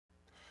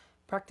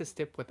Practice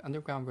tip with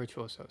Underground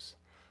Virtuosos.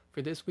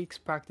 For this week's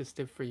practice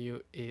tip for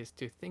you is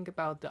to think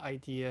about the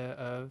idea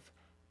of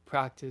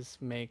practice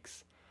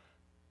makes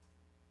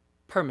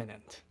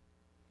permanent.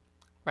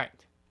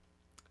 Right.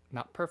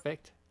 Not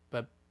perfect,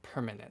 but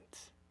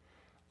permanent.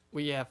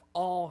 We have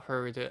all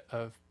heard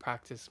of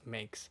practice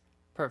makes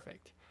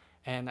perfect.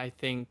 And I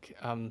think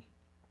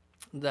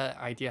the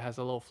idea has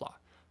a little flaw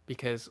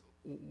because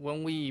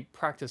when we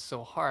practice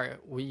so hard,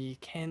 we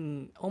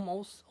can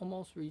almost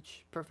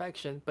reach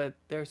perfection, but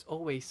there's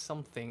always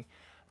something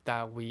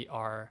that we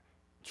are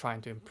trying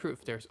to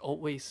improve. There's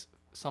always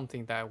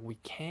something that we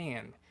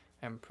can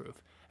improve.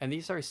 And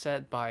these are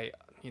said by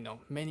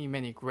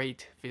many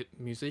great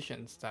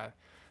musicians uh,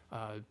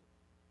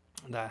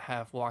 that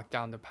have walked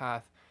down the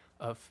path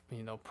of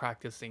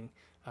practicing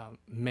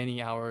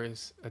many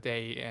hours a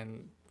day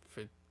and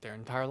for their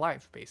entire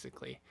life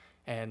basically.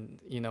 And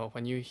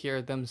when you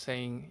hear them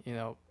saying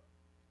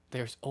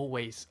there's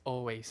always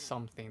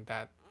something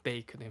that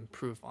they could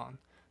improve on,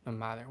 no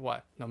matter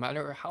what, no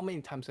matter how many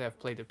times they have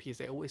played the piece,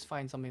 they always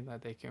find something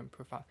that they can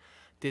improve on.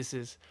 This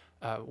is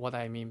what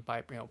I mean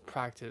by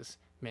practice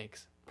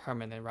makes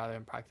permanent rather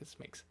than practice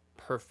makes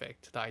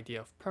perfect. The idea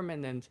of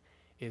permanent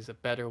is a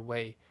better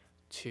way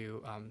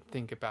to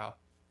think about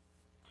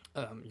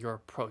your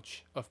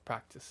approach of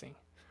practicing.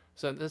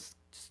 So let's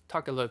just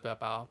talk a little bit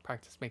about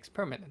practice makes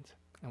permanent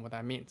and what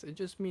that means. It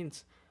just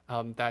means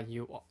that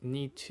you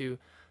need to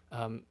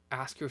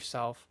ask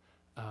yourself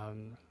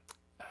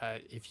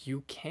if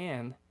you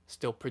can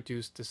still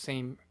produce the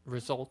same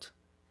result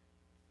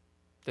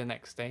the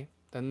next day,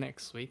 the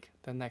next week,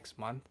 the next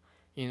month.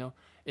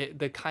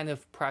 The kind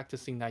of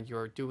practicing that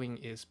you're doing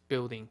is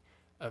building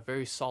a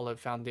very solid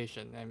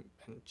foundation and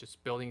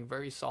just building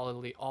very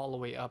solidly all the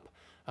way up.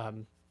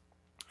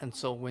 And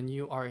so when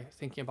you are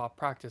thinking about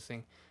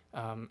practicing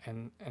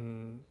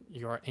and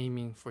you're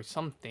aiming for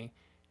something,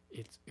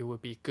 it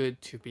would be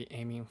good to be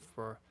aiming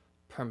for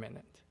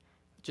permanent.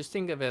 Just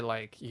think of it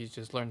like you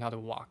just learn how to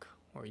walk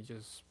or you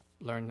just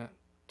learn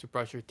to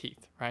brush your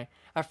teeth, right?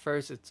 At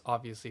first, it's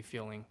obviously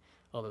feeling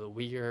a little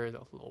weird,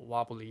 a little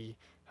wobbly,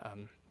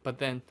 but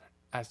then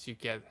as you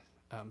get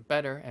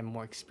better and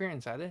more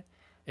experience at it,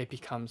 it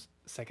becomes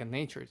second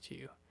nature to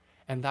you.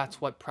 And that's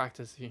what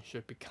practicing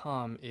should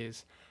become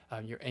is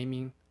you're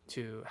aiming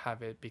to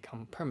have it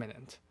become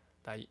permanent,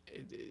 that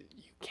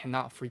you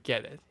cannot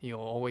forget it. You'll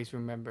always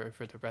remember it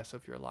for the rest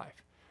of your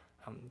life.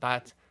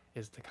 That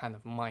is the kind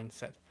of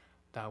mindset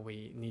that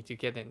we need to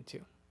get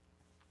into.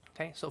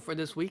 Okay, so for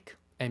this week,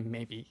 and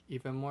maybe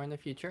even more in the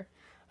future,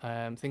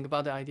 think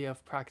about the idea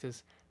of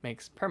practice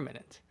makes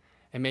permanent.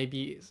 And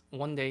maybe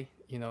one day,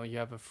 you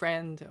have a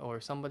friend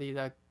or somebody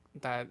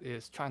that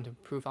is trying to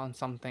improve on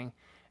something,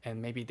 and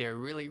maybe they're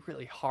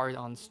really hard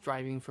on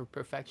striving for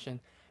perfection,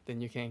 then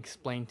you can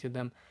explain to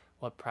them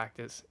what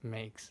practice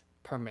makes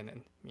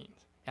permanent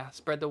means. Yeah,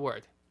 spread the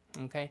word.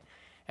 Okay,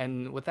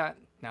 and with that,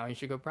 now you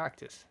should go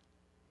practice.